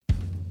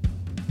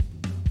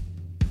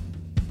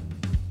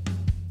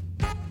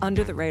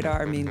Under the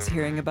Radar means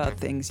hearing about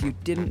things you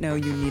didn't know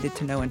you needed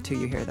to know until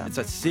you hear them. It's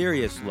a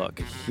serious look.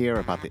 Hear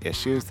about the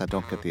issues that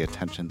don't get the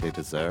attention they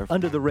deserve.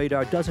 Under the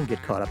Radar doesn't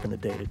get caught up in the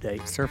day-to-day.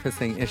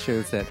 Surfacing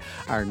issues that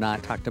are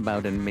not talked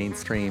about in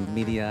mainstream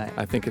media.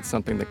 I think it's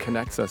something that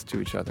connects us to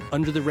each other.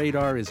 Under the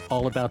Radar is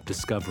all about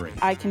discovery.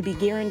 I can be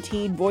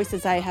guaranteed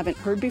voices I haven't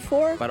heard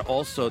before. But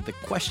also the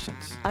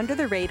questions. Under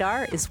the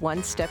Radar is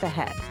one step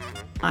ahead.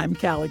 I'm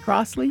Callie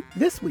Crossley.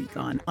 This week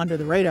on Under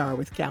the Radar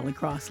with Callie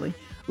Crossley,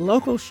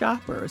 local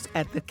shoppers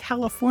at the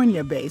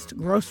California-based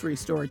grocery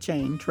store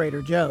chain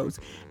Trader Joe's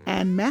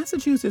and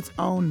Massachusetts'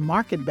 own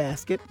Market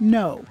Basket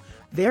know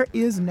there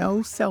is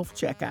no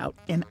self-checkout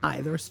in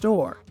either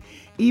store.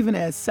 Even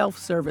as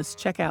self-service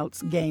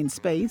checkouts gain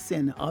space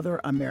in other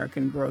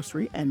American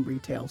grocery and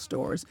retail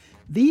stores,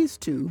 these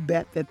two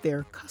bet that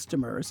their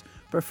customers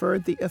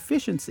preferred the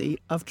efficiency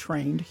of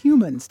trained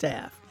human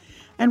staff.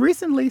 And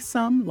recently,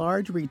 some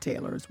large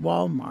retailers,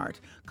 Walmart,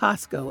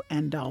 Costco,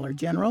 and Dollar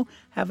General,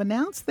 have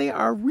announced they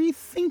are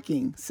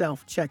rethinking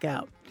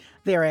self-checkout.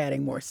 They're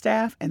adding more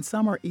staff, and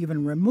some are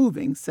even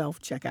removing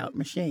self-checkout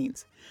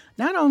machines.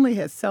 Not only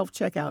has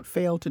self-checkout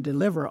failed to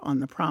deliver on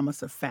the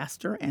promise of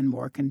faster and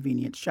more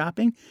convenient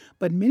shopping,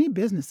 but many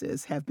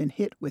businesses have been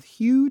hit with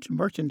huge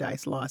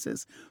merchandise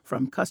losses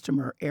from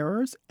customer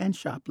errors and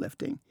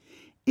shoplifting.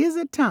 Is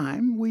it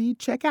time we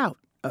check out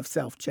of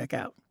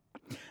self-checkout?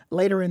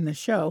 Later in the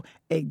show,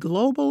 a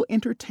global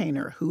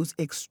entertainer whose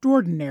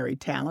extraordinary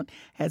talent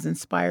has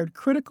inspired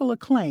critical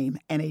acclaim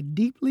and a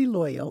deeply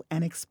loyal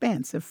and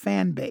expansive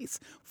fan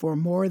base for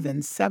more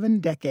than 7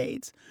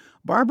 decades.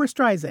 Barbra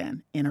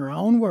Streisand, in her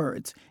own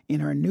words, in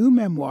her new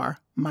memoir,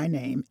 My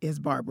Name is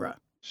Barbra.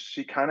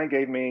 She kind of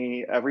gave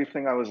me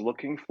everything I was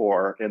looking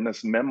for in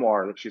this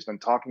memoir that she's been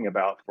talking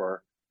about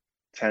for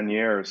 10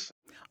 years.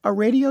 A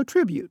radio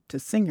tribute to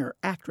singer,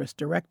 actress,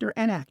 director,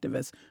 and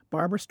activist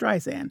Barbra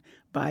Streisand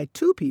by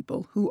two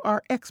people who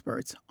are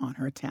experts on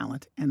her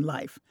talent and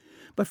life.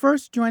 But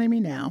first, joining me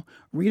now,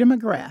 Rita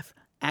McGrath,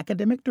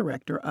 Academic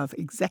Director of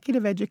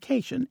Executive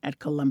Education at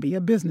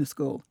Columbia Business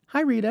School. Hi,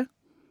 Rita.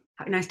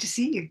 Nice to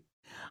see you.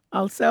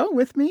 Also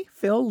with me,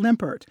 Phil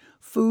Limpert,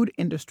 food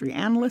industry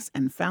analyst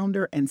and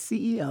founder and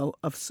CEO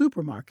of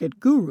Supermarket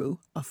Guru,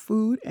 a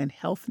food and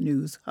health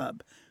news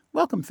hub.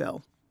 Welcome,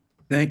 Phil.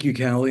 Thank you,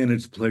 Callie, and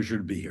it's a pleasure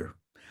to be here.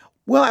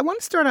 Well, I want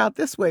to start out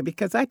this way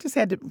because I just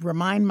had to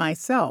remind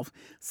myself,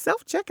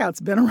 self-checkout's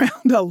been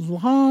around a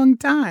long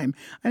time.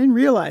 I didn't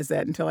realize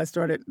that until I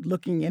started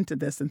looking into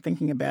this and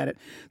thinking about it.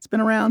 It's been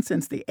around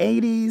since the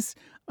 80s,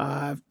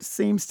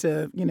 seems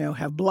to,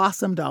 have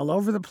blossomed all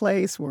over the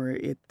place where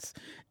it's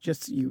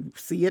just, you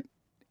see it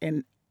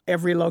in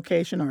every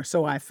location, or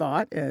so I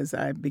thought as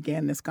I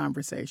began this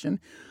conversation.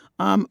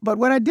 But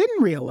what I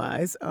didn't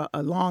realize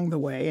along the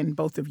way, and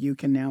both of you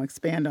can now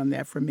expand on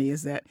that for me,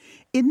 is that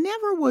it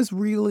never was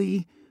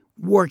really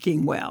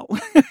working well.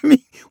 I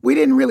mean, we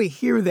didn't really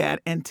hear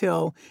that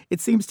until,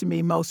 it seems to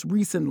me, most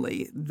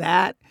recently,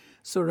 that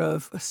sort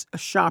of a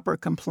shopper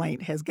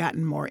complaint has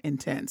gotten more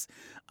intense.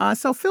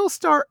 So Phil,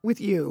 start with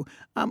you.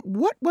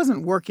 What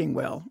wasn't working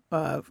well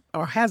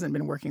or hasn't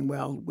been working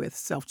well with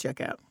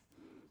self-checkout?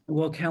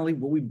 Well, Callie,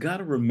 what we've got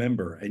to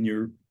remember, and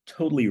you're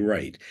totally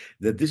right,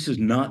 that this is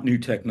not new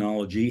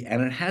technology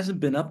and it hasn't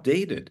been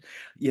updated.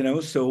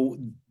 So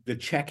the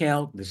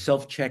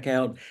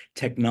self-checkout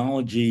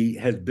technology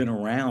has been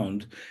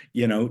around,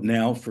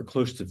 now for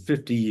close to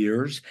 50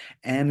 years,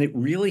 and it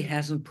really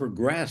hasn't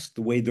progressed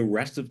the way the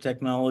rest of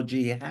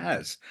technology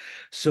has.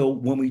 So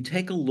when we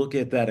take a look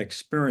at that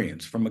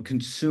experience from a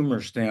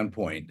consumer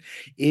standpoint,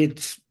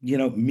 it's,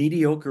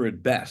 mediocre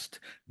at best,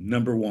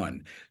 number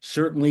one.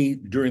 Certainly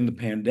during the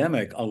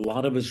pandemic, a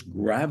lot of us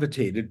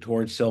gravitated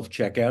towards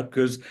self-checkout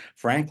because,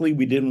 frankly,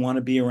 we didn't want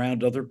to be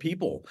around other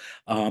people.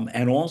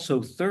 And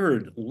also,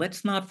 third,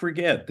 let's not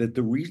forget that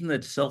the reason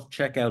that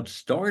self-checkout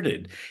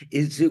started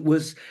is it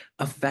was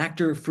a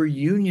factor for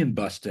union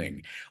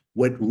busting.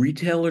 What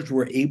retailers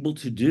were able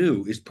to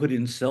do is put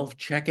in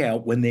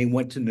self-checkout when they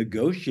went to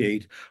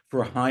negotiate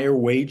for higher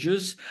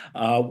wages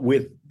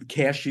with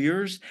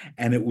cashiers.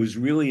 And it was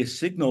really a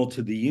signal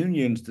to the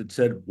unions that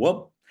said,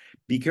 whoop,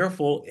 be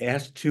careful,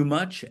 ask too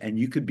much, and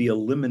you could be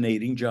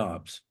eliminating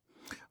jobs.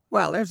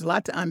 Well, there's a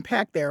lot to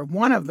unpack there.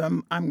 One of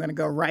them I'm going to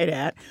go right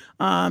at.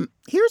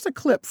 Here's a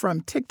clip from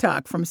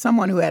TikTok from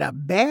someone who had a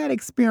bad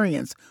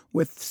experience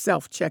with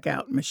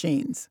self-checkout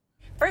machines.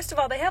 First of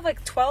all, they have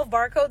like 12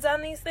 barcodes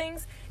on these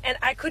things, and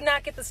I could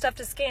not get the stuff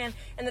to scan,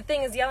 and the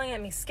thing is yelling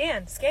at me,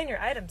 scan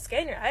your item,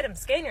 scan your item,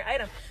 scan your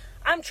item.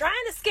 I'm trying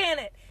to scan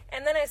it,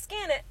 and then I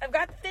scan it. I've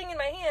got the thing in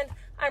my hand.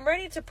 I'm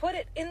ready to put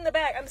it in the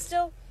bag. I'm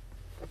still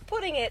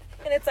putting it,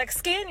 and it's like,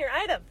 scan your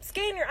item,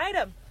 scan your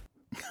item.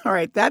 All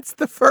right, that's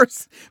the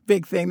first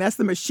big thing. That's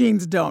the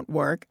machines don't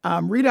work.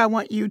 Rita, I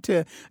want you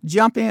to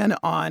jump in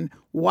on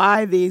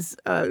why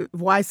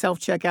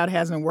self-checkout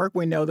hasn't worked.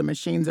 We know the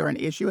machines are an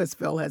issue, as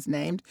Phil has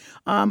named.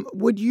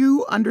 Would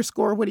you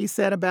underscore what he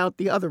said about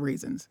the other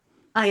reasons?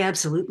 I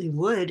absolutely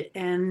would.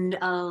 And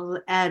I'll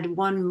add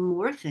one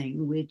more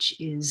thing, which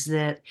is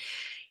that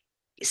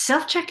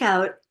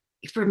self-checkout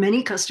for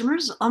many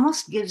customers,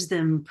 almost gives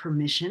them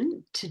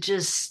permission to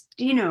just,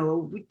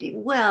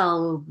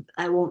 well,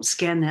 I won't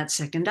scan that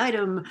second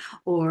item,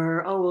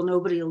 or, oh, well,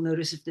 nobody will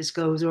notice if this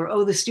goes, or,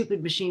 oh, the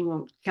stupid machine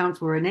won't count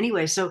for it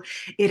anyway. So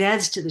it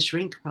adds to the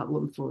shrink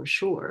problem for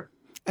sure.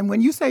 And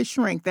when you say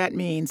shrink, that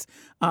means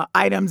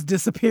items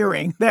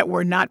disappearing that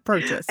were not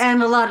purchased.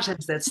 And a lot of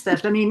times that's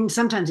theft. I mean,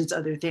 sometimes it's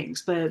other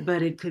things,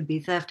 but it could be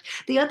theft.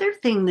 The other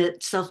thing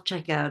that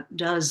self-checkout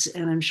does,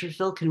 and I'm sure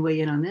Phil can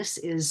weigh in on this,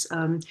 is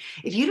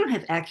if you don't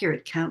have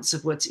accurate counts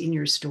of what's in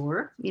your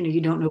store,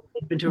 you don't know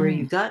what inventory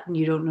you got, and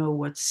you don't know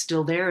what's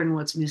still there and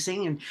what's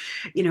missing. And,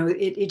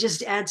 it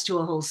just adds to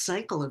a whole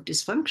cycle of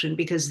dysfunction,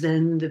 because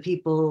then the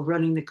people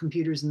running the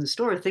computers in the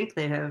store think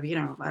they have,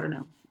 I don't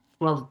know,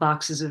 12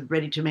 boxes of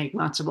ready-to-make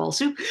matzo ball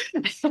soup,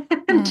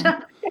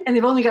 and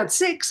they've only got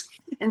 6.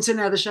 And so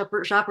now the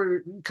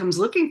shopper comes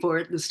looking for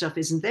it, the stuff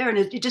isn't there, and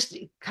it just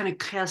kind of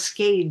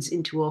cascades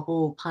into a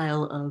whole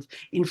pile of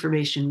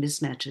information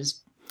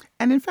mismatches.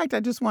 And in fact, I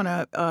just want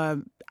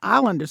to,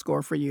 I'll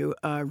underscore for you,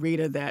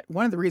 Rita, that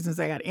one of the reasons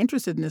I got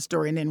interested in this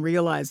story and then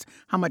realized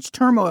how much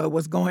turmoil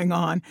was going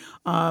on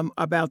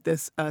about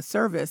this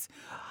service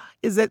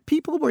is that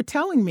people were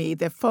telling me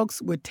that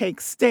folks would take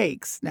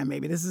steaks, now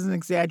maybe this is an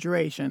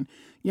exaggeration,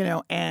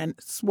 and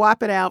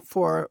swap it out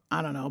for,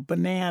 I don't know,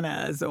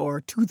 bananas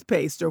or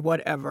toothpaste or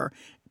whatever,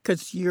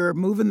 because you're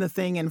moving the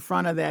thing in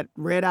front of that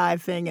red eye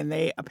thing, and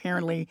they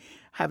apparently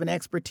have an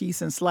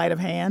expertise in sleight of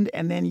hand,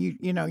 and then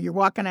you're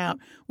walking out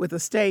with a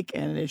steak,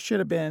 and it should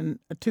have been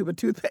a tube of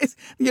toothpaste.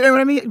 You know what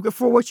I mean?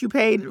 For what you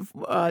paid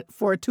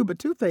for a tube of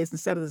toothpaste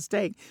instead of the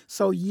steak.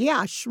 So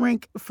yeah,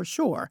 shrink for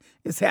sure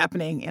is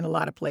happening in a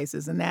lot of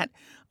places, and that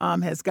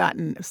has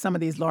gotten some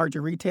of these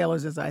larger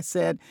retailers, as I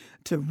said,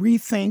 to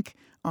rethink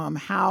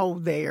how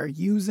they are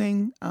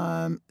using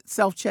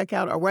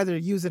self-checkout or whether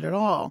to use it at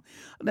all.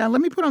 Now, let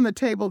me put on the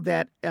table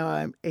that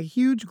a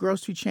huge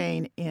grocery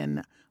chain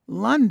in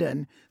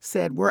London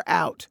said, we're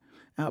out,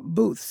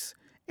 booths.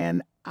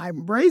 And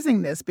I'm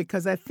raising this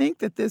because I think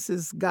that this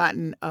has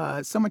gotten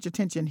so much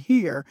attention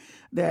here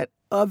that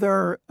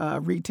other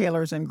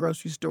retailers and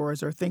grocery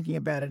stores are thinking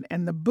about it.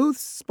 And the booth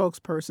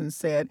spokesperson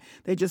said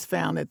they just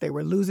found that they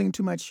were losing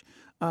too much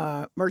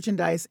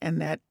merchandise and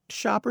that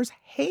shoppers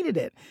hated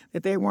it,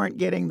 that they weren't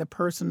getting the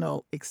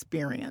personal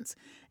experience.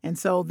 And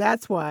so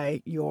that's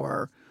why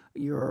your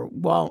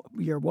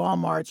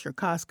Walmarts, your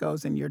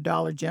Costco's, and your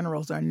Dollar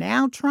Generals are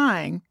now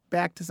trying,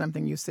 back to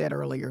something you said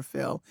earlier,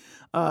 Phil,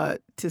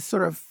 to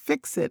sort of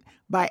fix it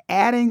by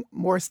adding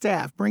more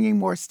staff, bringing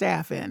more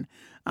staff in.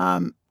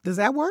 Does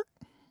that work?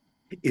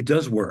 It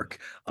does work.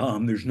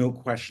 There's no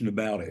question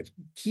about it.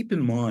 Keep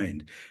in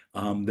mind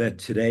that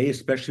today,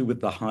 especially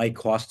with the high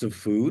cost of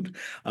food,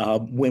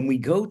 when we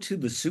go to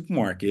the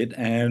supermarket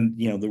and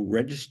the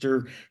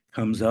register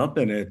comes up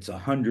and it's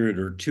 $100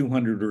 or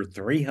 $200 or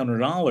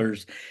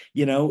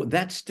 $300,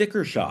 that's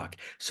sticker shock.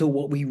 So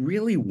what we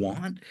really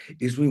want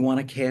is we want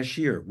a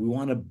cashier. We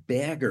want a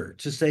bagger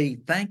to say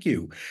thank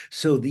you.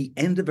 So the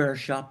end of our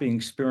shopping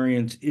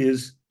experience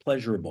is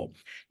pleasurable.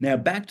 Now,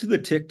 back to the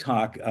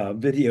TikTok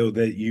video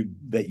that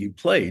you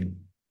played.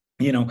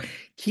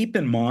 Keep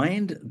in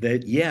mind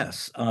that,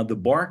 yes, the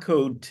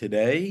barcode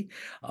today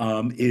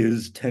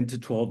is 10 to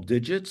 12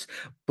 digits,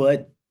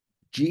 but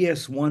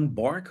GS1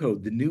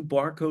 barcode, the new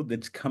barcode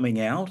that's coming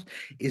out,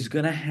 is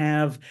going to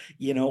have,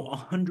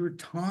 100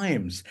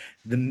 times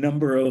the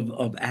number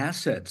of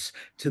assets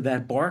to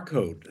that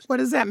barcode. What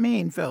does that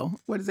mean, Phil?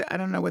 What is it? I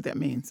don't know what that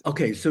means.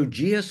 Okay, so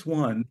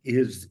GS1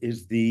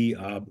 is the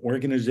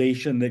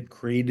organization that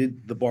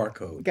created the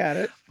barcode. Got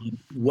it.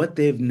 What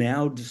they've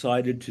now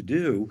decided to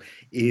do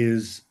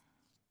is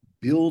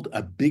build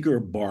a bigger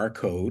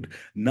barcode,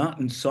 not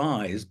in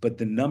size, but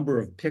the number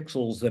of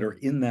pixels that are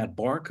in that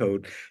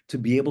barcode to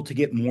be able to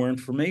get more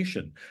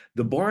information.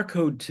 The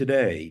barcode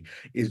today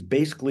is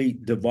basically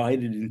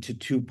divided into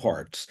 2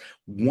 parts.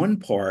 One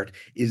part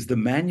is the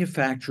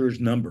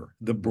manufacturer's number,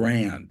 the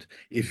brand,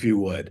 if you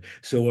would.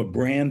 So a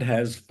brand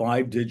has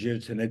 5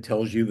 digits and it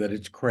tells you that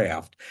it's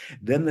Kraft.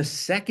 Then the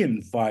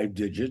second 5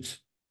 digits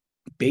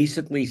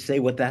basically say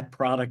what that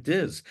product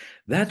is.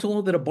 That's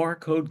all that a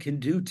barcode can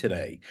do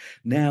today.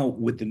 Now,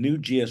 with the new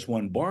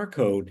GS1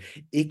 barcode,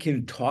 it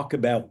can talk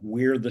about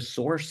where the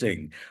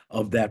sourcing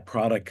of that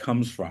product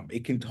comes from.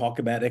 It can talk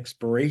about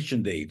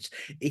expiration dates.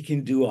 It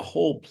can do a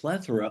whole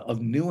plethora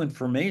of new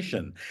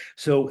information.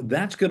 So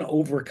that's going to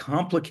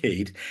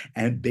overcomplicate,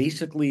 and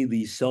basically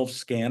these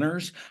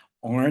self-scanners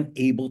aren't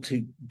able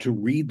to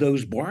read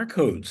those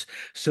barcodes.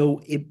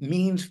 So it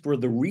means for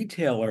the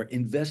retailer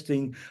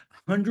investing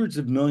hundreds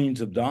of millions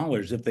of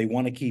dollars, if they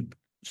want to keep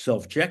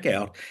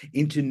self-checkout,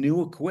 into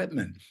new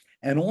equipment.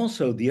 And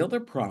also the other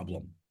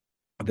problem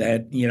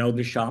that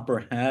the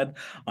shopper had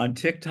on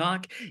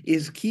TikTok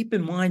is keep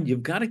in mind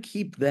you've got to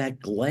keep that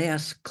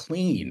glass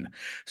clean.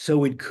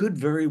 So it could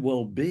very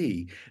well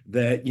be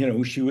that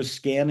she was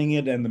scanning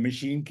it and the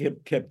machine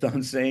kept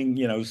on saying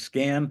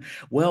scan.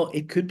 Well,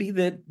 it could be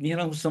that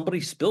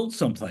somebody spilled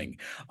something.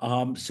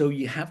 So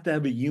you have to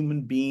have a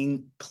human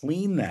being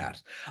clean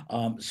that.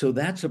 So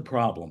that's a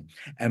problem.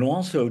 And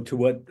also to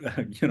what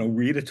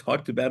Rita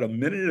talked about a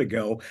minute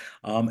ago,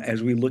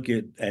 as we look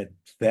at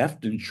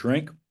theft and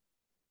shrink.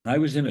 I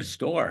was in a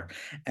store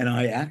and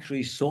I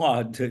actually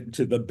saw, to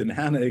the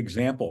banana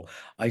example,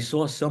 I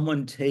saw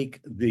someone take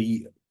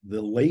the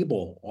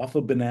label off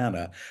a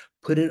banana,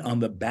 put it on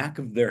the back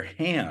of their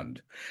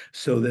hand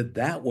so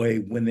that way,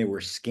 when they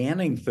were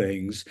scanning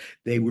things,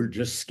 they were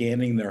just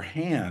scanning their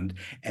hand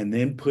and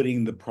then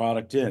putting the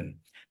product in.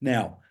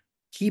 Now,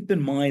 keep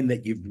in mind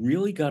that you've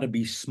really got to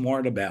be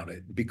smart about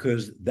it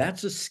because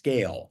that's a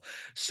scale.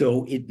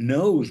 So it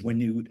knows when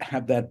you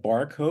have that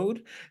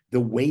barcode, the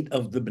weight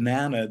of the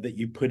banana that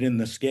you put in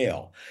the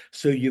scale.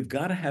 So you've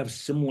got to have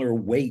similar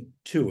weight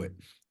to it.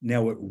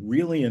 Now, it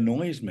really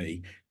annoys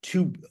me.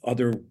 Two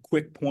other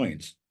quick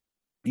points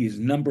is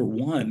number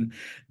one,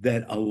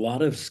 that a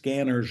lot of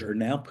scanners are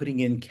now putting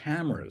in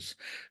cameras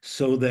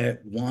so that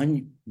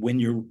when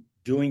you're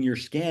doing your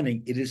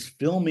scanning, it is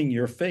filming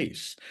your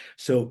face.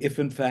 So if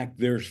in fact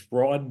there's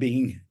fraud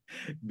being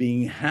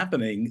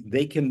happening,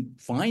 they can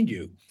find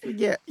you.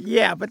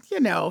 Yeah, but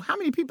how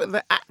many people?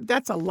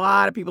 That's a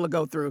lot of people to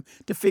go through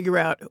to figure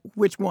out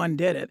which one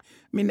did it.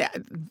 I mean,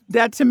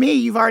 that to me,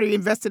 you've already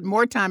invested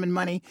more time and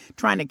money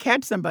trying to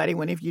catch somebody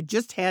when if you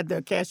just had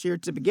the cashier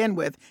to begin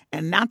with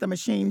and not the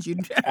machines, you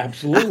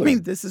absolutely. I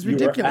mean, this is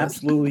ridiculous. You're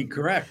absolutely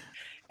correct.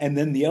 And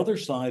then the other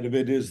side of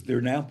it is they're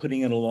now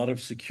putting in a lot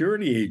of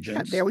security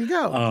agents. Yeah, there we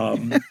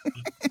go.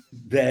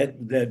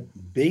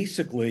 That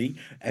basically,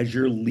 as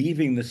you're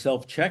leaving the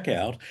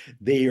self-checkout,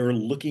 they are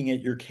looking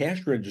at your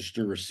cash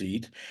register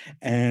receipt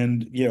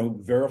and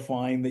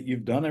verifying that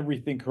you've done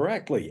everything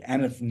correctly.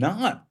 And if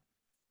not,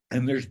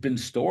 and there's been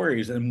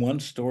stories, and one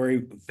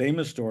story,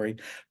 famous story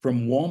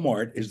from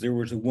Walmart, is there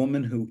was a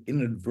woman who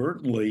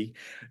inadvertently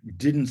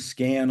didn't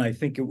scan, I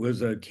think it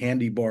was a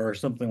candy bar or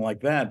something like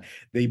that.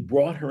 They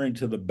brought her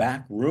into the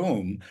back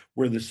room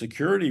where the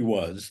security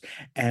was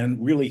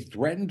and really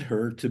threatened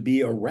her to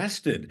be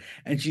arrested.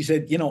 And she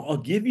said, I'll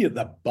give you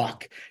the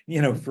buck,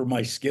 for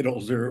my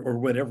Skittles or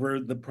whatever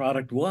the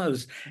product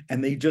was.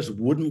 And they just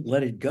wouldn't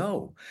let it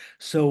go.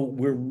 So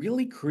we're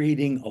really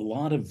creating a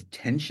lot of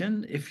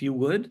tension, if you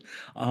would,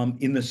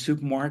 in the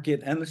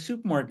supermarket. And the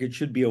supermarket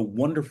should be a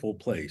wonderful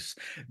place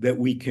that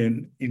we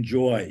can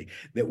enjoy,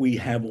 that we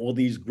have all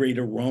these great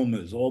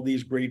aromas, all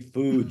these great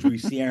foods. We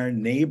see our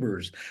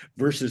neighbors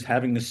versus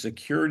having a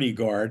security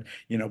guard,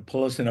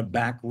 pull us in a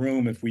back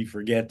room if we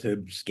forget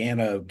to scan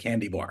a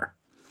candy bar.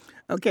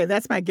 Okay,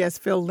 that's my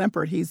guest, Phil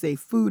Limpert. He's a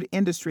food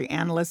industry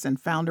analyst and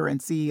founder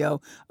and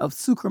CEO of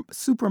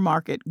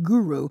Supermarket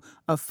Guru,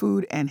 a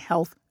food and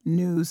health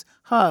news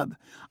hub.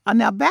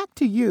 Now back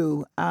to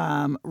you,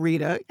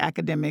 Rita,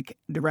 academic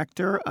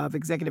director of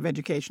executive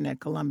education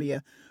at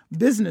Columbia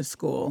Business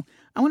School.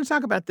 I want to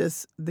talk about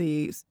this,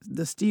 the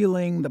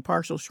stealing, the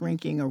partial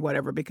shrinking or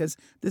whatever, because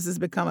this has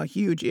become a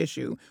huge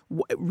issue.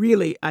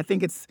 Really, I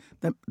think it's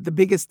the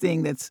biggest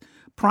thing that's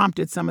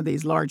prompted some of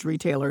these large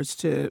retailers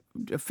to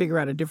figure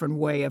out a different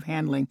way of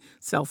handling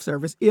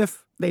self-service,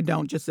 if they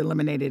don't just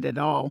eliminate it at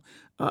all,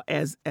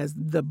 as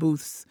the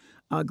Booth's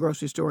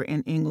grocery store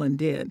in England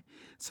did.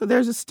 So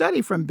there's a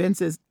study from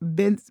Business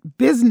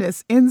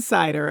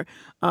Insider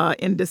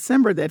in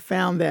December that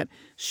found that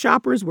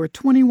shoppers were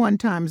 21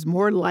 times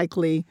more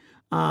likely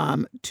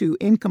to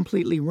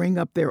incompletely ring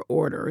up their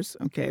orders,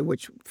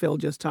 which Phil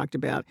just talked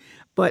about.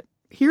 But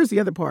here's the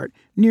other part.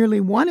 Nearly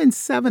 1 in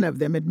 7 of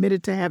them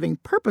admitted to having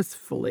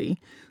purposefully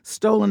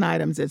stolen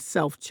items at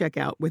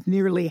self-checkout, with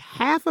nearly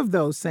half of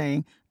those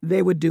saying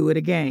they would do it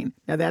again.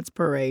 Now, that's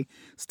per a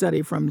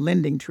study from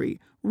LendingTree.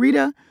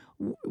 Rita,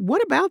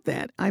 what about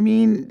that? I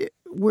mean,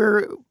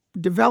 we're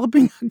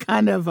developing a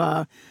kind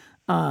of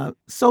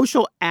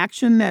social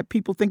action that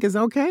people think is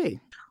okay.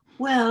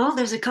 Well,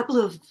 there's a couple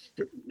of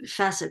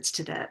facets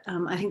to that.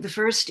 I think the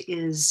first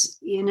is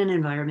in an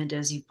environment,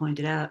 as you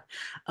pointed out,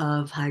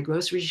 of high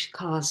grocery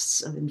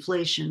costs, of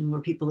inflation,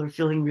 where people are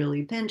feeling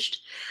really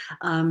pinched.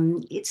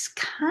 It's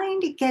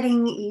kind of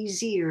getting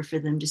easier for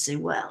them to say,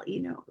 well,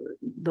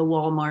 the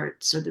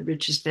Walmarts or the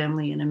richest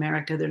family in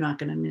America, they're not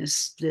going to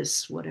miss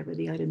this, whatever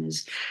the item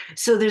is.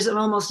 So there's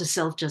almost a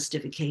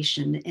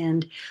self-justification.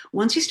 And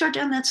once you start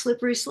down that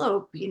slippery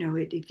slope,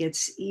 it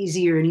gets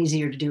easier and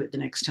easier to do it the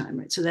next time,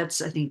 right? So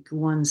that's, I think,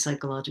 one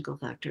psychological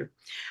factor.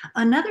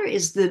 Another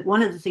is that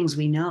one of the things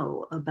we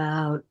know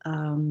about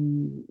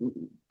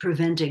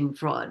preventing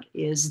fraud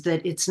is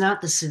that it's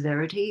not the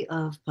severity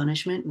of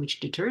punishment which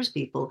deters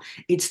people,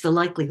 it's the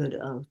likelihood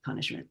of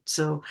punishment.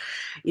 So,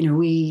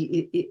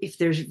 if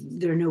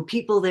there are no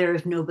people there,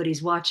 if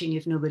nobody's watching,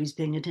 if nobody's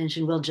paying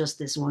attention, well, just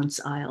this once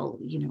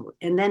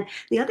and then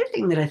the other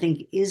thing that I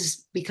think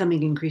is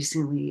becoming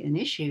increasingly an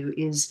issue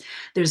is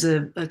there's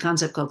a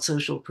concept called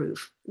social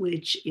proof,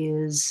 which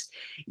is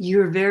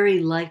you're very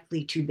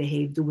likely to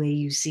behave the way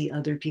you see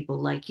other people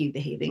like you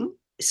behaving.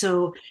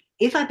 So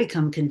if I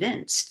become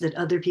convinced that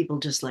other people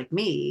just like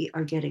me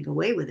are getting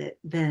away with it,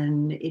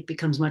 then it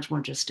becomes much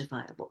more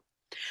justifiable.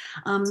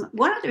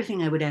 One other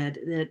thing I would add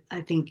that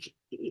I think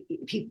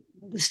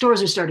the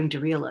stores are starting to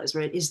realize,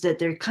 right, is that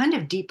they're kind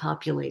of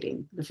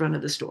depopulating the front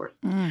of the store,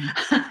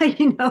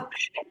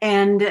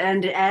 and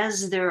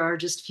as there are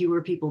just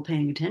fewer people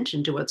paying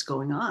attention to what's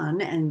going on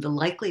and the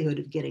likelihood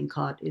of getting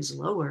caught is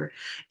lower,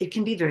 it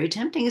can be very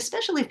tempting,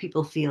 especially if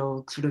people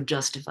feel sort of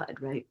justified,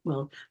 right?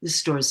 Well, this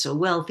store is so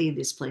wealthy,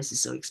 this place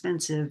is so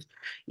expensive,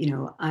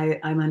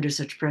 I'm under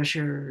such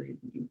pressure,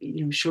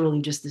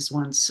 surely just this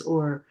once,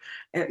 or,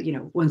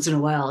 once in a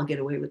while I'll get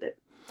away with it.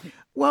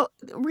 Well,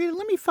 Rita,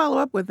 let me follow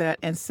up with that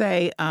and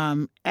say,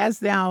 as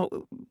now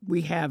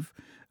we have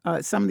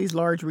some of these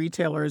large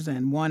retailers,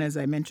 and one, as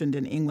I mentioned,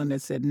 in England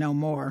that said no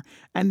more.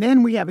 And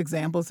then we have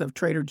examples of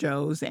Trader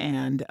Joe's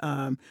and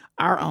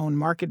our own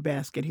Market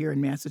Basket here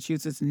in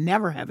Massachusetts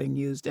never having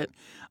used it.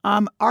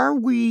 Are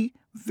we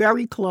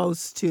very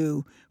close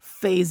to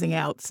phasing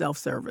out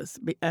self-service,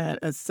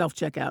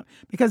 self-checkout?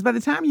 Because by the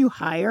time you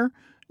hire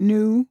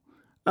new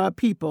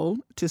people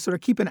to sort of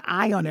keep an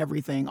eye on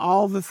everything,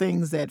 all the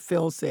things that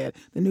Phil said,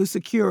 the new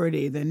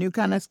security, the new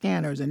kind of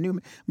scanners and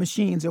new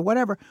machines or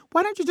whatever,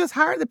 why don't you just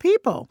hire the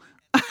people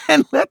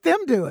and let them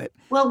do it?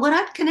 Well, what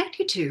I'd connect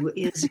you to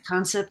is a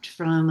concept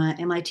from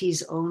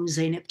MIT's own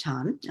Zeynep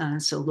Ton,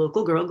 so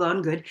local girl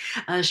gone good.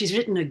 She's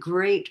written a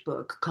great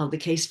book called The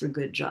Case for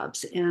Good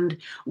Jobs. And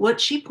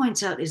what she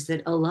points out is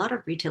that a lot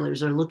of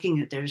retailers are looking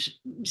at their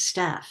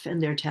staff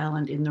and their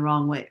talent in the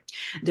wrong way.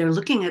 They're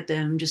looking at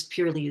them just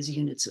purely as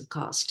units of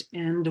cost.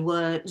 And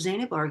what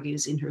Zeynep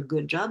argues in her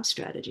good job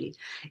strategy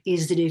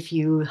is that if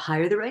you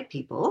hire the right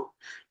people,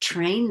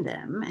 train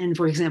them, and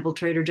for example,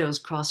 Trader Joe's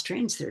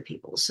cross-trains their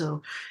people.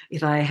 So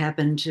if I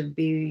happen to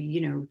be,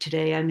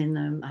 today I'm in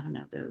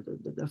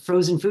the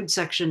frozen food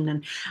section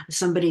and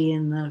somebody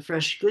in the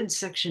fresh goods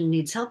section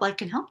needs help, I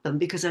can help them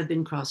because I've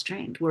been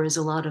cross-trained, whereas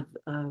a lot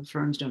of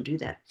firms don't do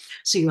that.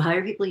 So you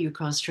hire people, you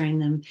cross-train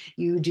them,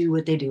 you do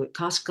what they do at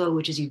Costco,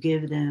 which is you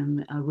give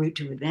them a route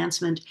to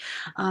advancement.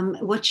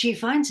 What she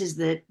finds is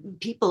that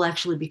people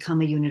actually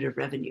become a unit of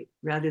revenue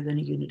rather than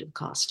a unit of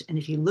cost. And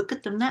if you look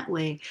at them that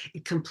way,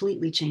 it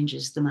completely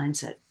changes the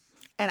mindset.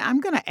 And I'm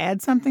going to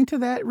add something to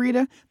that,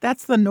 Rita.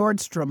 That's the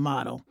Nordstrom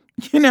model.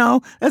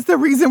 That's the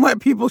reason why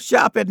people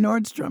shop at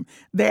Nordstrom.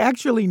 They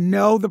actually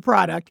know the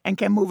product and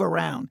can move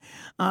around.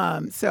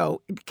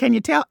 So can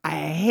you tell? I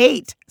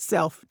hate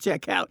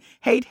self-checkout.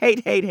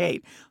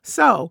 Hate.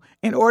 So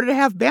in order to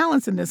have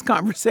balance in this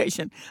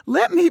conversation,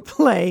 let me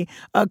play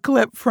a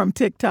clip from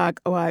TikTok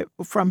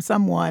from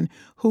someone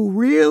who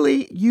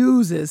really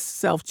uses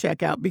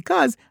self-checkout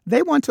because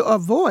they want to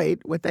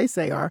avoid what they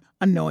say are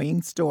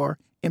annoying store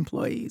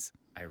employees.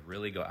 I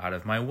really go out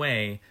of my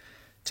way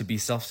to be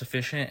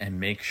self-sufficient and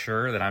make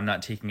sure that I'm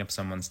not taking up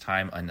someone's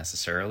time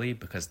unnecessarily,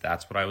 because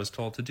that's what I was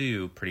told to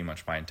do pretty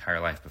much my entire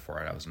life before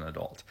I was an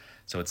adult.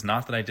 So it's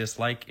not that I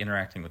dislike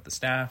interacting with the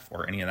staff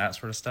or any of that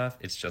sort of stuff.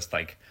 It's just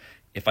like,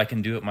 if I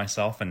can do it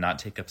myself and not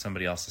take up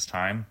somebody else's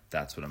time,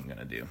 that's what I'm going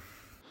to do.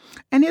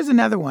 And here's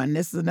another one.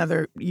 This is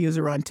another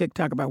user on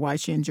TikTok about why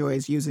she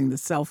enjoys using the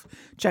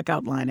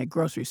self-checkout line at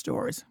grocery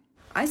stores.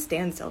 I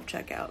stand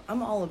self-checkout.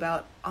 I'm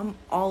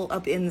all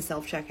up in the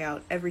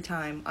self-checkout every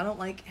time. I don't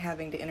like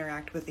having to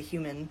interact with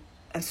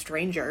a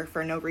stranger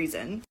for no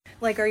reason.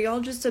 Like, are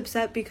y'all just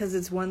upset because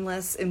it's one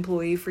less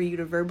employee for you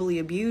to verbally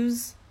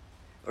abuse?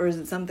 Or is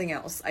it something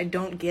else? I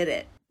don't get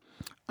it.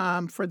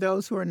 For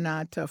those who are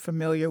not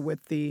familiar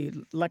with the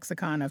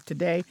lexicon of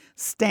today,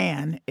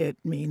 stan, it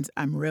means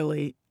I'm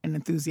really an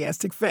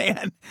enthusiastic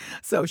fan.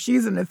 So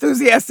she's an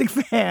enthusiastic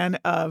fan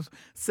of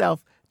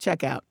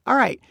self-checkout. All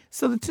right.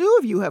 So the two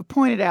of you have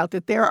pointed out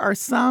that there are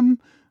some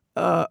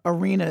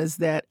arenas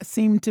that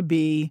seem to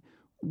be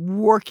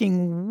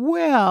working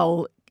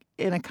well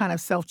in a kind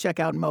of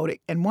self-checkout mode.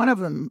 And one of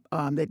them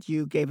that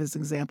you gave as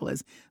an example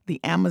is the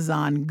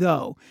Amazon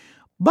Go.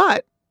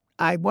 But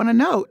I want to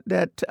note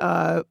that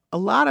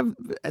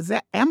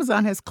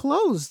Amazon has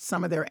closed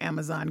some of their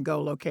Amazon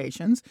Go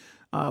locations,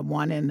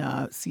 one in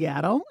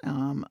Seattle,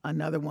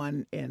 another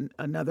one in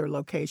another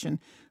location.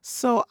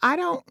 So I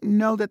don't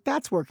know that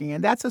that's working.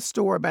 And that's a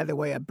store, by the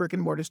way, a brick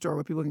and mortar store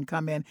where people can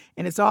come in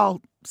and it's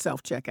all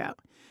self-checkout.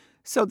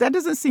 So that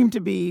doesn't seem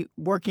to be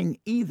working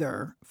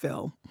either,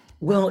 Phil.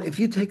 Well, if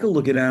you take a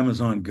look at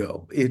Amazon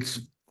Go, it's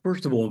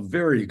first of all,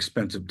 very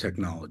expensive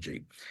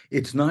technology.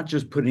 It's not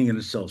just putting in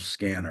a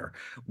self-scanner.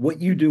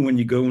 What you do when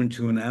you go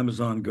into an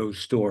Amazon Go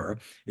store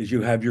is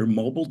you have your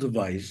mobile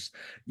device,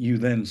 you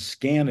then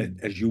scan it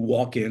as you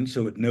walk in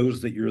so it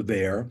knows that you're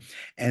there.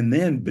 And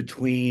then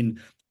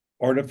between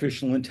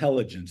artificial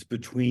intelligence,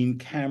 between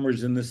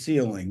cameras in the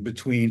ceiling,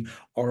 between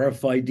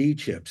RFID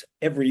chips,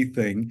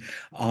 everything,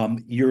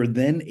 you're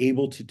then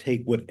able to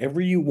take whatever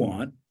you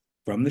want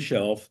from the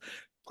shelf,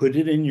 put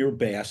it in your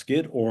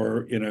basket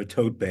or in a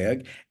tote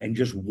bag, and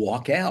just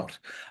walk out.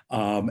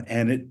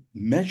 And it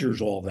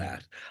measures all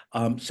that.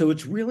 So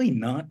it's really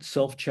not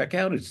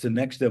self-checkout. It's the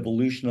next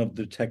evolution of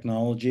the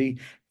technology.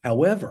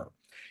 However,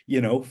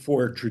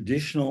 for a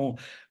traditional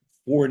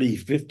 40,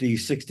 50,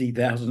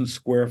 60,000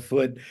 square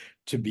foot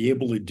to be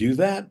able to do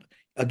that,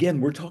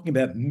 again, we're talking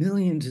about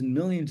millions and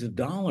millions of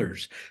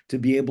dollars to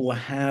be able to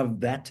have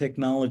that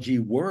technology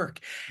work.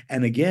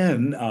 And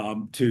again,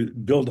 to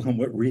build on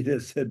what Rita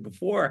said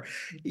before,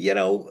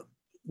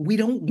 we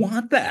don't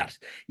want that.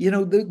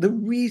 The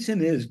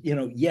reason is,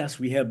 yes,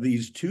 we have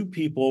these two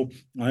people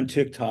on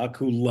TikTok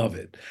who love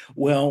it.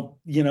 Well,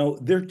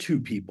 they're two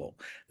people.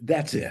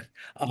 That's it.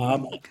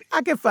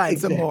 I can find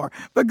some more,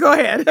 but go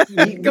ahead.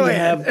 We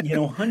have,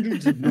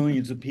 hundreds of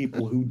millions of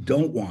people who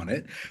don't want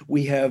it.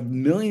 We have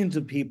millions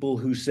of people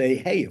who say,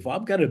 hey, if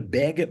I've got to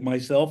bag it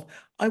myself,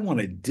 I want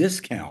a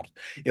discount.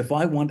 If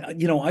I want,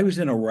 I was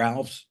in a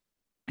Ralph's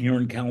here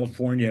in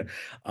California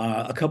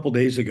a couple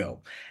days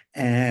ago.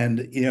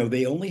 And,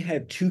 they only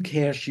had 2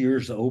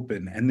 cashiers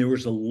open, and there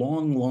was a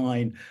long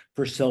line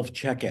for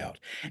self-checkout.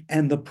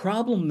 And the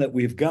problem that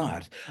we've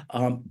got,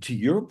 to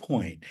your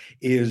point,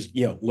 is,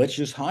 let's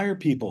just hire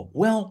people.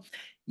 Well,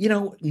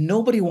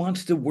 nobody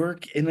wants to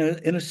work in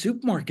a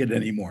supermarket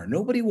anymore.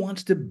 Nobody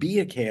wants to be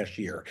a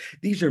cashier.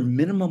 These are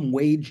minimum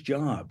wage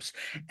jobs.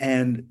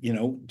 And,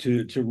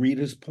 to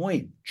Rita's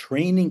point,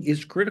 training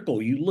is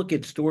critical. You look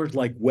at stores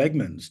like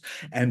Wegmans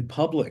and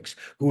Publix,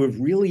 who have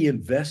really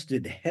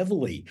invested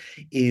heavily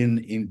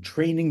in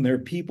training their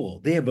people.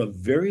 They have a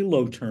very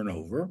low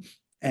turnover.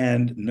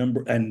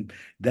 And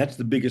that's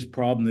the biggest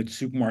problem that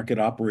supermarket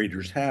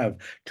operators have,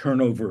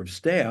 turnover of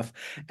staff.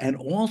 And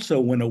also,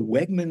 when a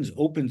Wegmans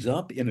opens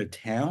up in a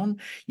town,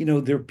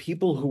 there are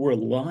people who are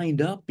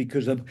lined up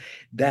because of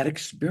that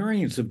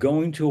experience of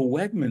going to a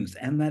Wegmans.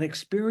 And that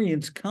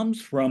experience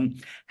comes from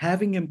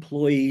having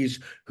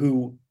employees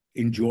who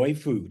enjoy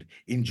food,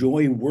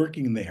 enjoy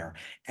working there,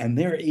 and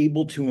they're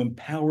able to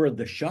empower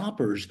the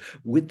shoppers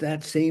with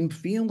that same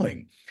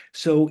feeling.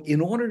 So in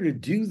order to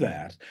do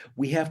that,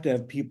 we have to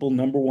have people,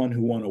 number one,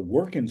 who want to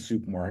work in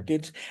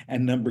supermarkets,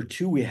 and number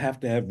two, we have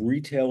to have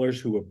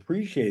retailers who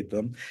appreciate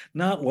them,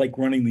 not like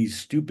running these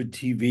stupid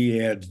TV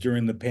ads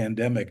during the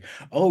pandemic.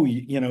 Oh,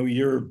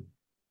 you're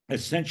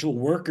essential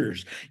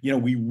workers.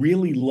 We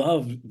really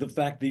love the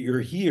fact that you're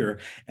here.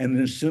 And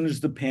then as soon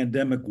as the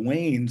pandemic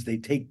wanes, they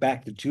take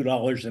back the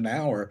 $2 an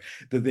hour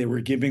that they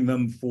were giving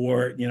them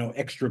for,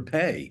 extra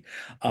pay.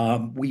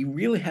 We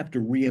really have to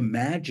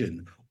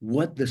reimagine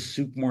what the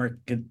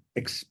supermarket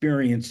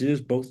experience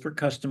is, both for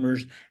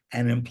customers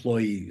and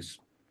employees.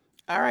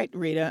 All right,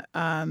 Rita,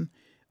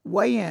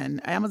 weigh in.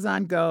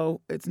 Amazon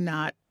Go, it's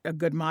not a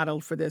good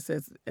model for this,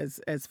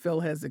 as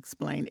Phil has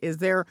explained. Is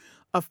there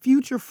a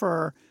future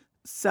for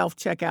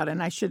self-checkout?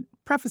 And I should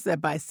preface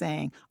that by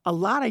saying a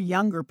lot of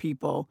younger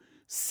people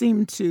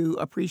seem to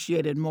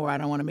appreciate it more. I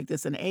don't want to make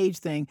this an age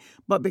thing,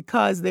 but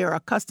because they're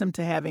accustomed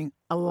to having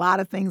a lot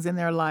of things in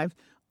their life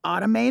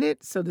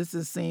automated, so this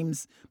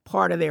seems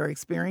part of their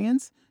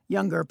experience.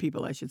 Younger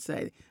people, I should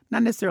say.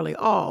 Not necessarily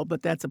all,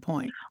 but that's a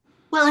point.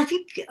 Well, I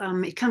think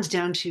it comes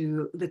down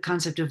to the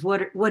concept of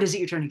what is it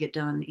you're trying to get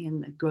done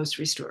in the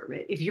grocery store,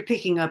 right? If you're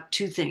picking up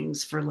 2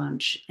 things for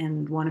lunch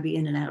and want to be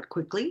in and out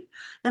quickly,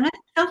 then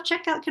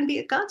self-checkout can be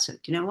a godsend.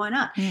 Why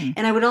not?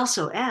 And I would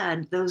also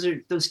add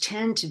those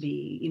tend to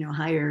be,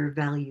 higher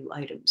value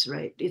items,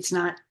 right? It's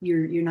not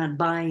you're not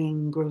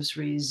buying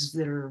groceries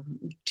that are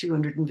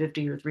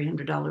 $250 or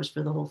 $300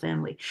 for the whole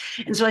family.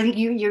 And so I think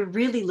you're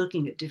really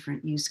looking at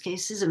different use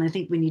cases, and I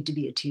think we need to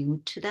be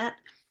attuned to that.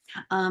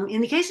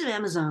 In the case of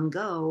Amazon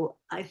Go,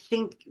 I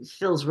think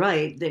Phil's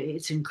right that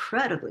it's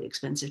incredibly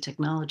expensive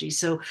technology.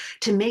 So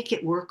to make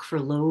it work for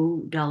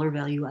low dollar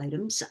value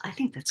items, I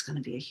think that's going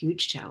to be a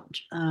huge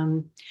challenge.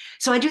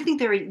 So I do think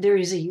there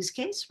is a use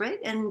case, right?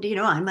 And,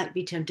 I might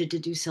be tempted to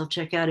do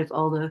self-checkout if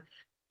all the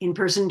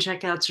in-person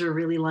checkouts are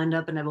really lined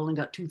up and I've only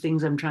got 2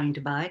 things I'm trying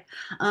to buy.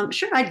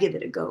 Sure, I'd give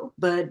it a go.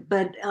 But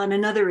on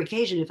another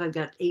occasion, if I've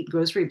got 8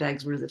 grocery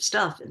bags worth of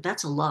stuff,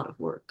 that's a lot of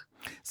work.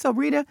 So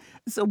Rita,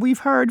 we've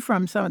heard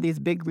from some of these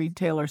big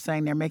retailers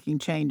saying they're making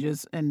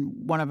changes, and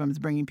one of them is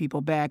bringing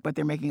people back, but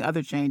they're making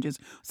other changes.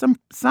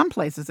 Some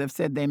places have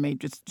said they may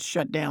just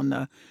shut down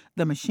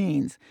the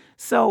machines.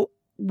 So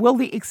will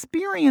the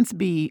experience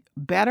be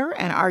better?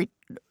 And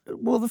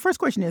the first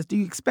question is, do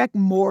you expect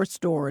more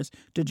stores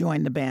to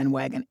join the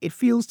bandwagon? It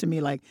feels to me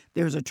like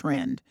there's a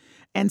trend.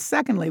 And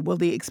secondly, will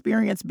the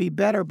experience be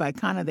better by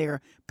kind of their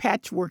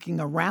patchworking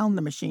around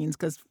the machines?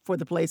 Because for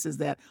the places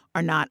that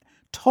are not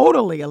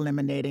totally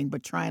eliminating,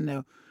 but trying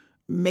to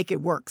make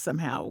it work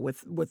somehow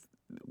with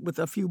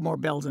a few more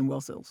bells and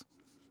whistles.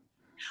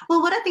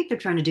 Well, what I think they're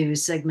trying to do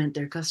is segment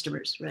their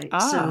customers, right?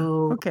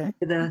 Okay.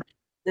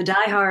 The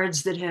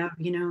diehards that have,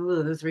 the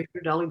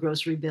 $300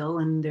 grocery bill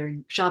and they're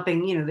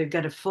shopping, they've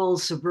got a full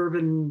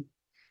suburban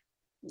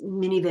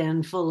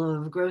minivan full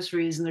of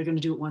groceries and they're going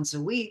to do it once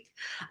a week,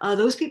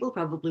 those people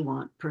probably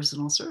want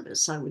personal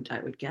service, I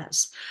would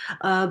guess.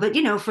 But,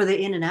 for the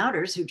in and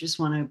outers who just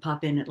want to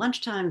pop in at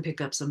lunchtime,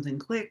 pick up something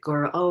quick,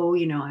 or,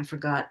 I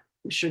forgot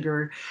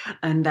sugar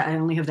and I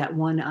only have that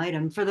one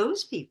item. For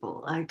those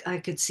people, I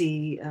could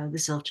see the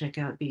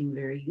self-checkout being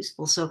very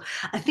useful. So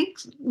I think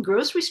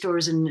grocery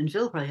stores, and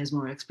Phil probably has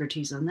more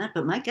expertise on that,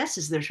 but my guess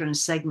is they're trying to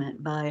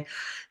segment by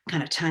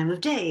kind of time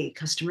of day,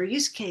 customer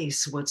use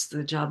case, what's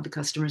the job the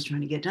customer is trying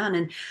to get done.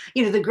 And,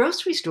 the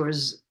grocery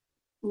store's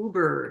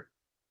Uber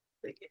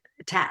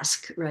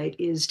task, right,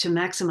 is to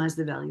maximize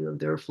the value of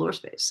their floor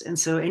space. And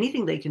so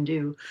anything they can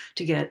do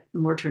to get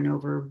more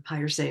turnover,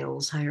 higher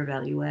sales, higher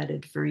value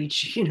added for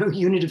each,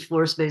 unit of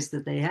floor space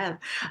that they have,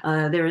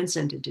 they're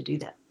incented to do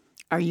that.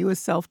 Are you a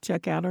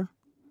self-checkouter?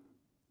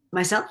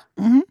 Myself?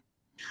 Mm-hmm.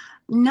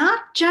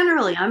 Not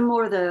generally. I'm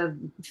more the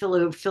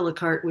fill a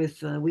cart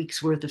with a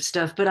week's worth of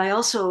stuff, but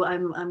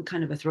I'm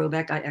kind of a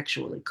throwback. I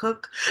actually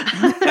cook.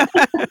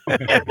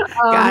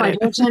 I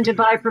don't tend to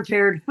buy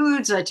prepared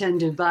foods. I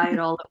tend to buy it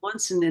all at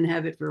once and then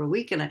have it for a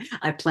week. And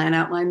I plan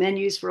out my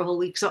menus for a whole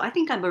week. So I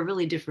think I'm a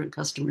really different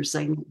customer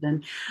segment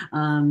than,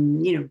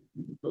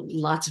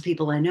 lots of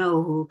people I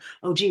know who,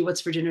 oh, gee,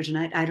 what's for dinner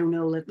tonight? I don't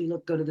know. Let me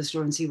go to the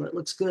store and see what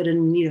looks good.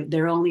 And,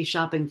 they're only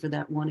shopping for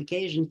that one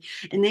occasion.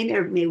 And they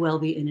may well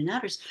be in and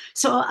outers.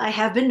 So I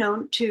have been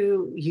known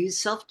to use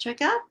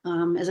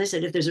self-checkout. As I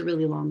said, if there's a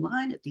really long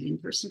line at the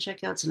in-person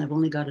checkouts and I've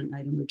only got an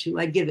item or two,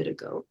 I'd give it a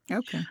go.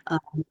 Okay.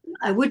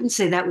 I wouldn't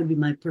say that would be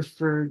my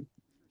preferred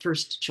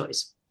first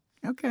choice.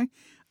 Okay.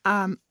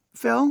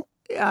 Phil,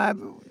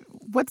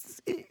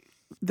 what's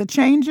the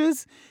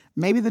changes,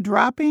 maybe the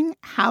dropping?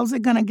 How's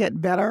it going to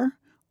get better?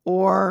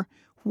 Or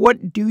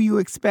what do you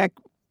expect?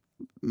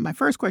 My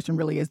first question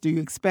really is, do you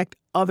expect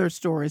other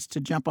stores to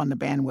jump on the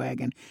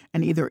bandwagon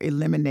and either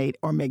eliminate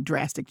or make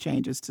drastic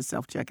changes to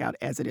self-checkout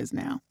as it is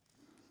now?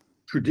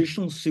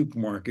 Traditional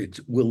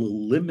supermarkets will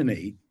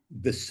eliminate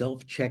the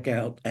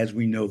self-checkout as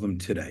we know them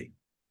today.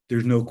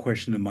 There's no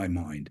question in my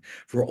mind,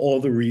 for all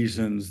the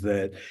reasons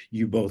that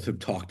you both have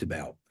talked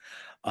about.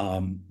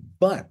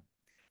 But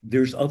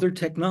there's other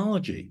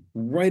technology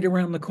right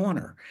around the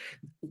corner.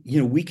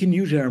 We can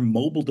use our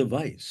mobile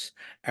device,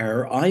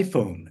 our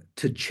iPhone,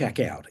 to check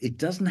out. It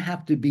doesn't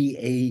have to be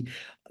a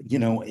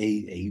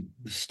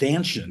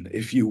stanchion,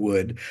 if you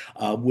would,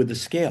 with a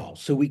scale.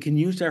 So we can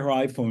use our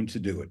iPhone to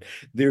do it.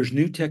 There's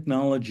new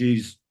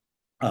technologies.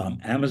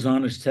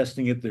 Amazon is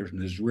testing it. There's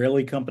an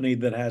Israeli company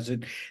that has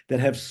it, that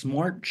have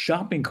smart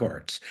shopping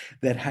carts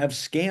that have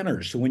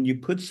scanners. So when you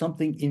put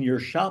something in your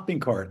shopping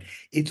cart,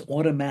 it's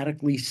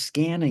automatically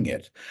scanning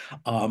it.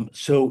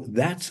 So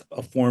that's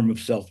a form of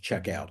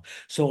self-checkout.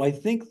 So I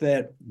think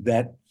that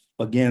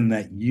again,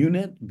 that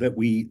unit that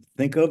we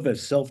think of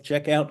as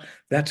self-checkout,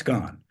 that's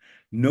gone.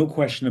 No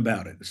question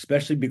about it,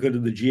 especially because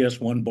of the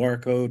GS1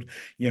 barcode.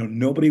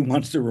 Nobody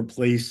wants to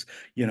replace,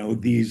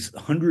 these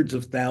hundreds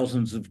of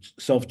thousands of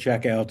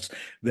self-checkouts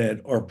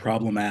that are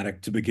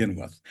problematic to begin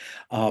with.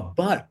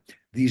 But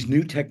these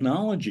new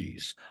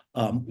technologies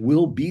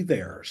will be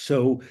there.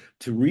 So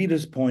to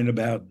Rita's point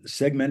about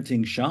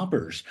segmenting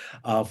shoppers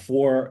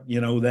for,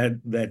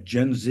 that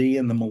Gen Z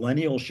and the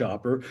millennial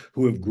shopper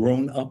who have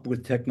grown up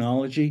with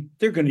technology,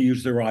 they're going to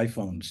use their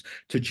iPhones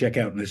to check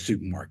out in the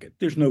supermarket.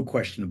 There's no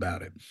question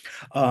about it.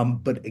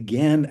 But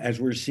again, as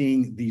we're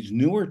seeing these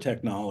newer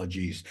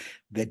technologies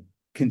that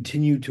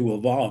continue to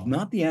evolve,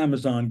 not the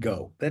Amazon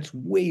Go, that's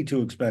way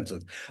too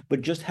expensive,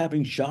 but just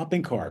having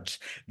shopping carts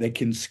that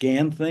can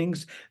scan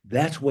things,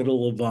 that's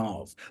what'll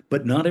evolve.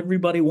 But not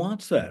everybody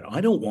wants that. I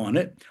don't want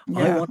it. Yeah.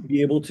 I want to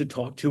be able to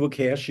talk to a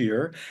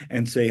cashier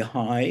and say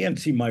hi and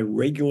see my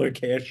regular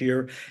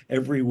cashier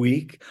every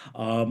week,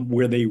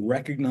 where they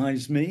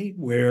recognize me,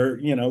 where,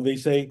 they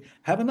say,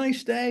 have a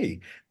nice day.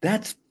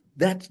 That's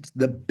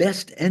the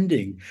best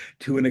ending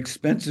to an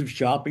expensive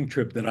shopping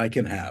trip that I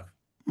can have.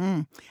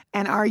 Mm.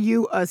 And are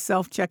you a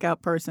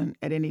self-checkout person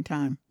at any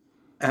time?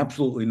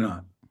 Absolutely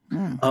not.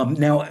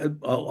 Now,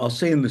 I'll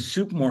say in the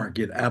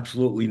supermarket,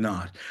 absolutely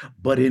not.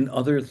 But in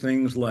other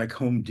things like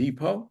Home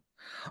Depot,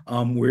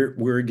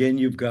 where again,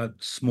 you've got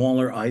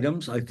smaller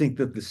items, I think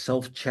that the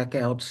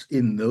self-checkouts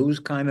in those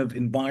kind of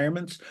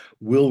environments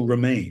will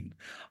remain.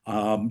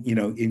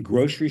 In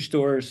grocery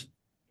stores,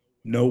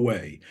 no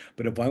way.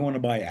 But if I want to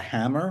buy a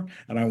hammer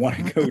and I want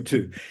to go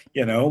to,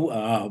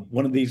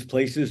 one of these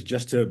places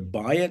just to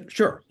buy it,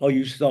 sure, I'll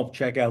use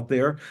self-checkout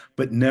there,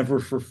 but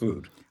never for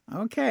food.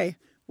 Okay.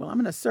 Well, I'm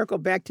going to circle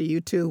back to you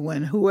two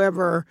when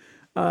whoever,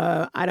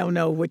 I don't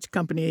know which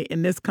company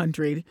in this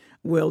country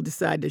will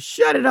decide to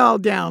shut it all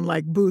down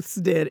like Booth's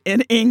did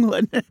in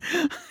England.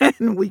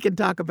 And we can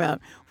talk about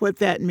what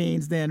that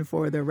means then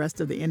for the rest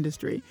of the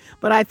industry.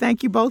 But I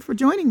thank you both for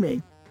joining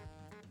me.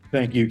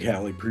 Thank you,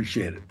 Callie.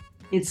 Appreciate it.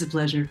 It's a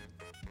pleasure.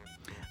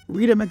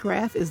 Rita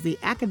McGrath is the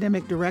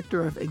Academic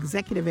Director of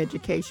Executive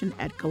Education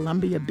at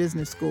Columbia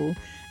Business School,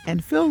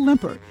 and Phil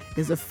Lemper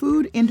is a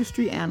food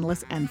industry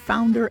analyst and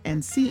founder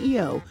and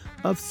CEO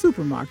of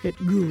Supermarket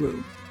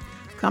Guru.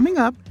 Coming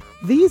up,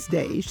 these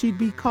days she'd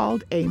be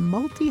called a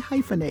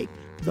multi-hyphenate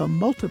the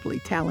multiply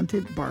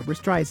talented Barbra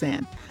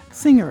Streisand.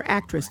 Singer,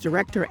 actress,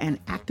 director,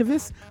 and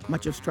activist,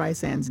 much of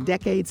Streisand's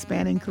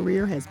decade-spanning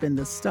career has been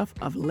the stuff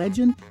of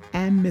legend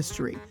and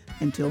mystery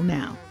until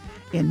now.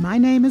 In My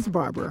Name is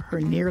Barbara, her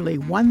nearly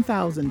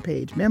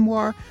 1,000-page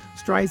memoir,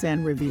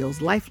 Streisand reveals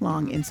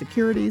lifelong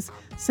insecurities,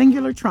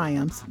 singular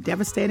triumphs,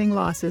 devastating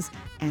losses,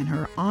 and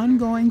her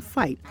ongoing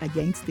fight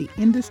against the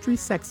industry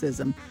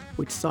sexism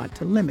which sought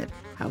to limit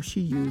how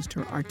she used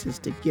her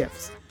artistic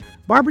gifts.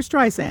 Barbra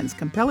Streisand's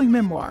compelling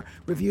memoir,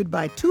 reviewed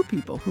by two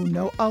people who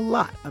know a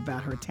lot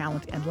about her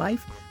talent and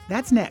life.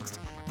 That's next.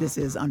 This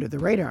is Under the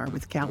Radar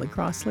with Callie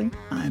Crossley.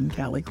 I'm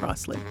Callie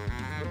Crossley.